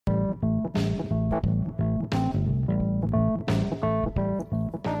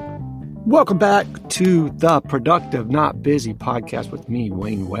Welcome back to the Productive Not Busy podcast with me,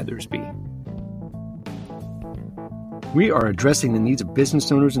 Wayne Weathersby. We are addressing the needs of business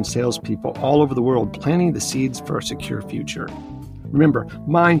owners and salespeople all over the world, planting the seeds for a secure future. Remember,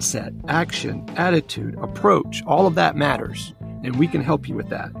 mindset, action, attitude, approach, all of that matters, and we can help you with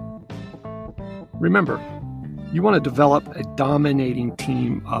that. Remember, you want to develop a dominating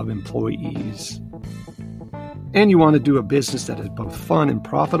team of employees, and you want to do a business that is both fun and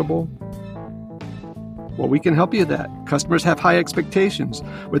profitable. Well, we can help you with that. Customers have high expectations.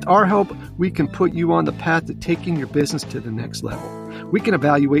 With our help, we can put you on the path to taking your business to the next level. We can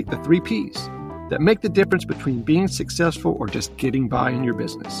evaluate the 3 Ps that make the difference between being successful or just getting by in your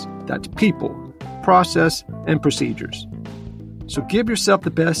business. That's people, process, and procedures. So give yourself the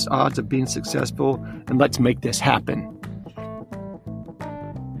best odds of being successful, and let's make this happen.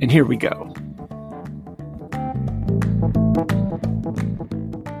 And here we go.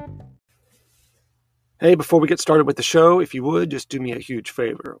 Hey, before we get started with the show, if you would, just do me a huge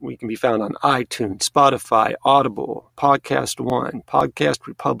favor. We can be found on iTunes, Spotify, Audible, Podcast One, Podcast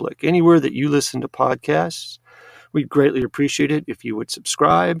Republic, anywhere that you listen to podcasts. We'd greatly appreciate it if you would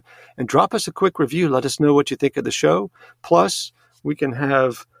subscribe and drop us a quick review. Let us know what you think of the show. Plus, we can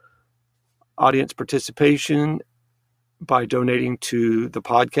have audience participation by donating to the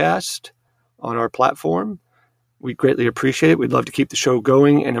podcast on our platform. We'd greatly appreciate it. We'd love to keep the show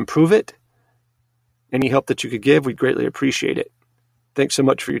going and improve it. Any help that you could give, we'd greatly appreciate it. Thanks so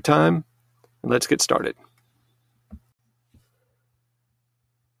much for your time, and let's get started.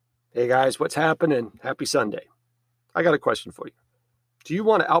 Hey guys, what's happening? Happy Sunday. I got a question for you. Do you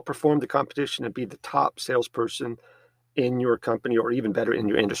want to outperform the competition and be the top salesperson in your company, or even better, in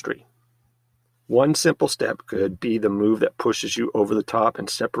your industry? One simple step could be the move that pushes you over the top and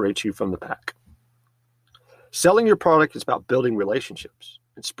separates you from the pack. Selling your product is about building relationships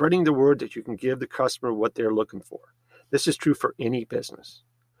and spreading the word that you can give the customer what they're looking for. This is true for any business.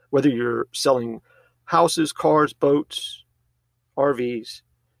 Whether you're selling houses, cars, boats, RVs,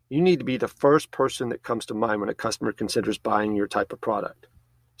 you need to be the first person that comes to mind when a customer considers buying your type of product.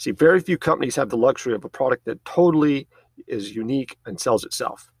 See, very few companies have the luxury of a product that totally is unique and sells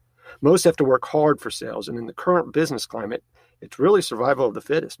itself. Most have to work hard for sales, and in the current business climate, it's really survival of the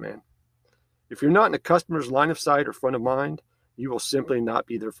fittest, man. If you're not in a customer's line of sight or front of mind, you will simply not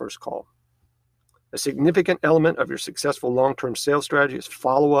be their first call. A significant element of your successful long-term sales strategy is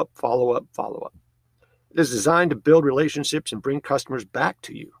follow-up, follow-up, follow-up. It is designed to build relationships and bring customers back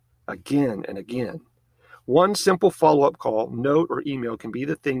to you again and again. One simple follow-up call, note, or email can be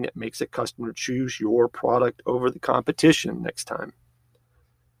the thing that makes a customer choose your product over the competition next time.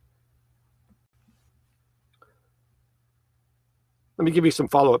 Let me give you some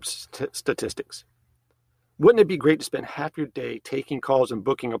follow-up statistics. Wouldn't it be great to spend half your day taking calls and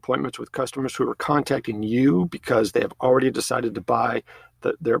booking appointments with customers who are contacting you because they have already decided to buy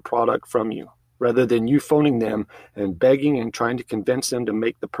their product from you, rather than you phoning them and begging and trying to convince them to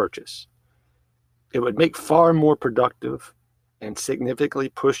make the purchase? It would make far more productive and significantly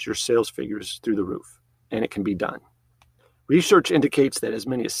push your sales figures through the roof, and it can be done. Research indicates that as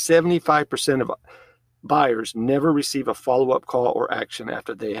many as 75% of buyers never receive a follow-up call or action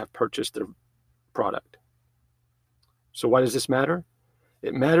after they have purchased their product. So why does this matter?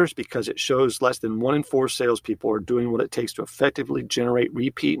 It matters because it shows less than 1 in 4 salespeople are doing what it takes to effectively generate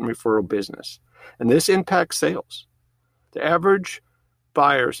repeat and referral business. And this impacts sales. The average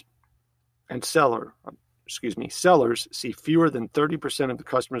buyers and sellers see fewer than 30% of the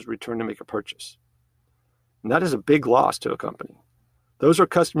customers return to make a purchase. And that is a big loss to a company. Those are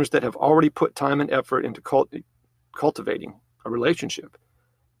customers that have already put time and effort into cultivating a relationship.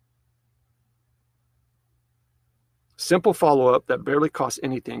 Simple follow-up that barely costs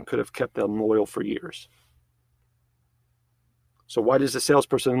anything could have kept them loyal for years. So why does the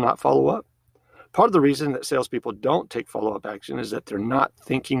salesperson not follow up? Part of the reason that salespeople don't take follow-up action is that they're not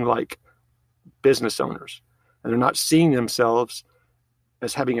thinking like business owners, and they're not seeing themselves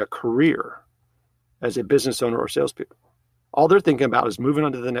as having a career as a business owner or salespeople. All they're thinking about is moving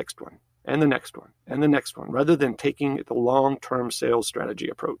on to the next one, and the next one, and the next one, rather than taking the long-term sales strategy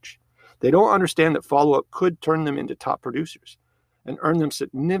approach. They don't understand that follow-up could turn them into top producers and earn them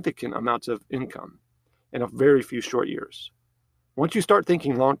significant amounts of income in a very few short years. Once you start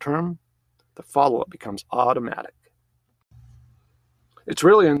thinking long-term, the follow-up becomes automatic. It's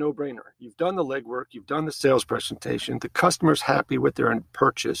really a no-brainer. You've done the legwork, you've done the sales presentation, the customer's happy with their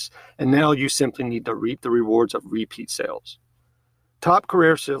purchase, and now you simply need to reap the rewards of repeat sales. Top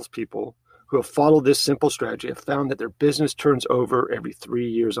career salespeople who have followed this simple strategy have found that their business turns over every 3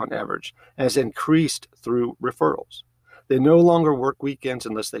 years on average and has increased through referrals. They no longer work weekends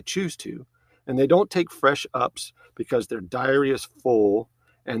unless they choose to, and they don't take fresh ups because their diary is full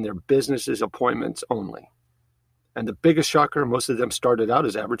and their business is appointments only. And the biggest shocker, most of them started out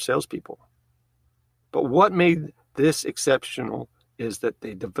as average salespeople. But what made this exceptional is that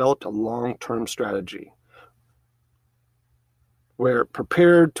they developed a long-term strategy where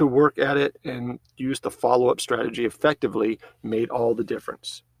prepared to work at it and use the follow-up strategy effectively made all the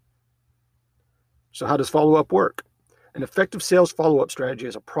difference. So how does follow-up work? An effective sales follow-up strategy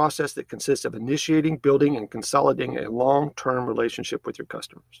is a process that consists of initiating, building, and consolidating a long-term relationship with your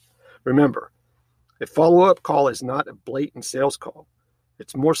customers. Remember, a follow-up call is not a blatant sales call.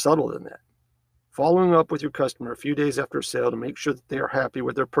 It's more subtle than that. Following up with your customer a few days after a sale to make sure that they are happy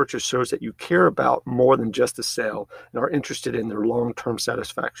with their purchase shows that you care about more than just the sale and are interested in their long-term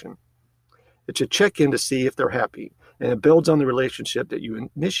satisfaction. It's a check-in to see if they're happy, and it builds on the relationship that you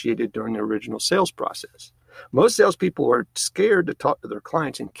initiated during the original sales process. Most salespeople are scared to talk to their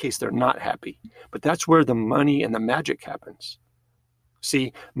clients in case they're not happy, but that's where the money and the magic happens.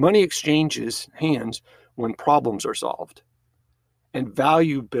 See, money exchanges hands when problems are solved, and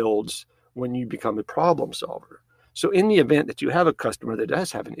value builds when you become a problem solver. So in the event that you have a customer that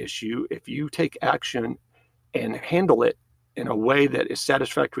does have an issue, if you take action and handle it in a way that is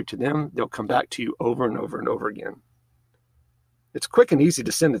satisfactory to them, they'll come back to you over and over and over again. It's quick and easy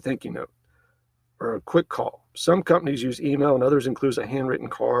to send a thank you note or a quick call. Some companies use email and others include a handwritten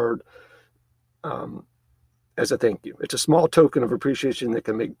card as a thank you. It's a small token of appreciation that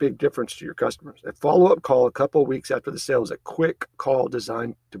can make big difference to your customers. A follow-up call a couple of weeks after the sale is a quick call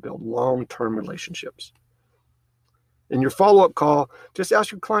designed to build long-term relationships. In your follow-up call, just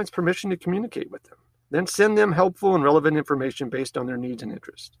ask your clients permission to communicate with them. Then send them helpful and relevant information based on their needs and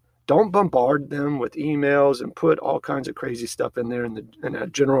interests. Don't bombard them with emails and put all kinds of crazy stuff in there in a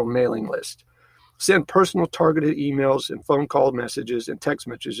general mailing list. Send personal targeted emails and phone call messages and text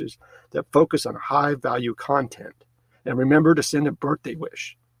messages that focus on high value content. And remember to send a birthday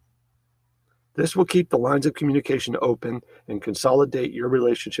wish. This will keep the lines of communication open and consolidate your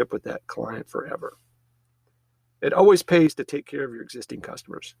relationship with that client forever. It always pays to take care of your existing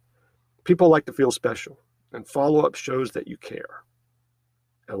customers. People like to feel special, and follow-up shows that you care.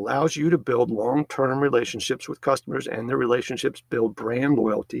 It allows you to build long-term relationships with customers, and their relationships build brand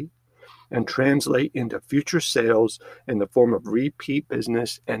loyalty and translate into future sales in the form of repeat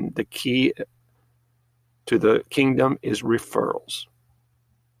business. And the key to the kingdom is referrals.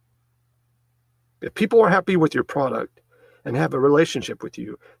 If people are happy with your product and have a relationship with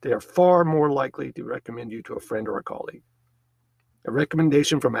you, they are far more likely to recommend you to a friend or a colleague. A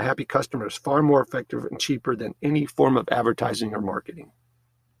recommendation from a happy customer is far more effective and cheaper than any form of advertising or marketing.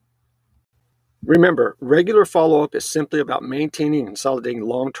 Remember, regular follow-up is simply about maintaining and consolidating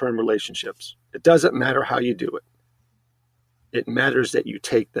long-term relationships. It doesn't matter how you do it. It matters that you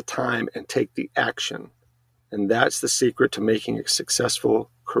take the time and take the action. And that's the secret to making a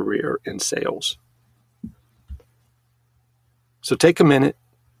successful career in sales. So take a minute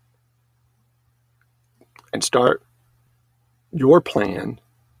and start your plan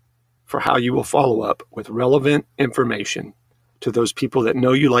for how you will follow up with relevant information to those people that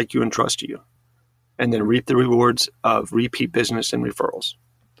know you, like you, and trust you, and then reap the rewards of repeat business and referrals.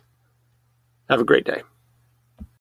 Have a great day.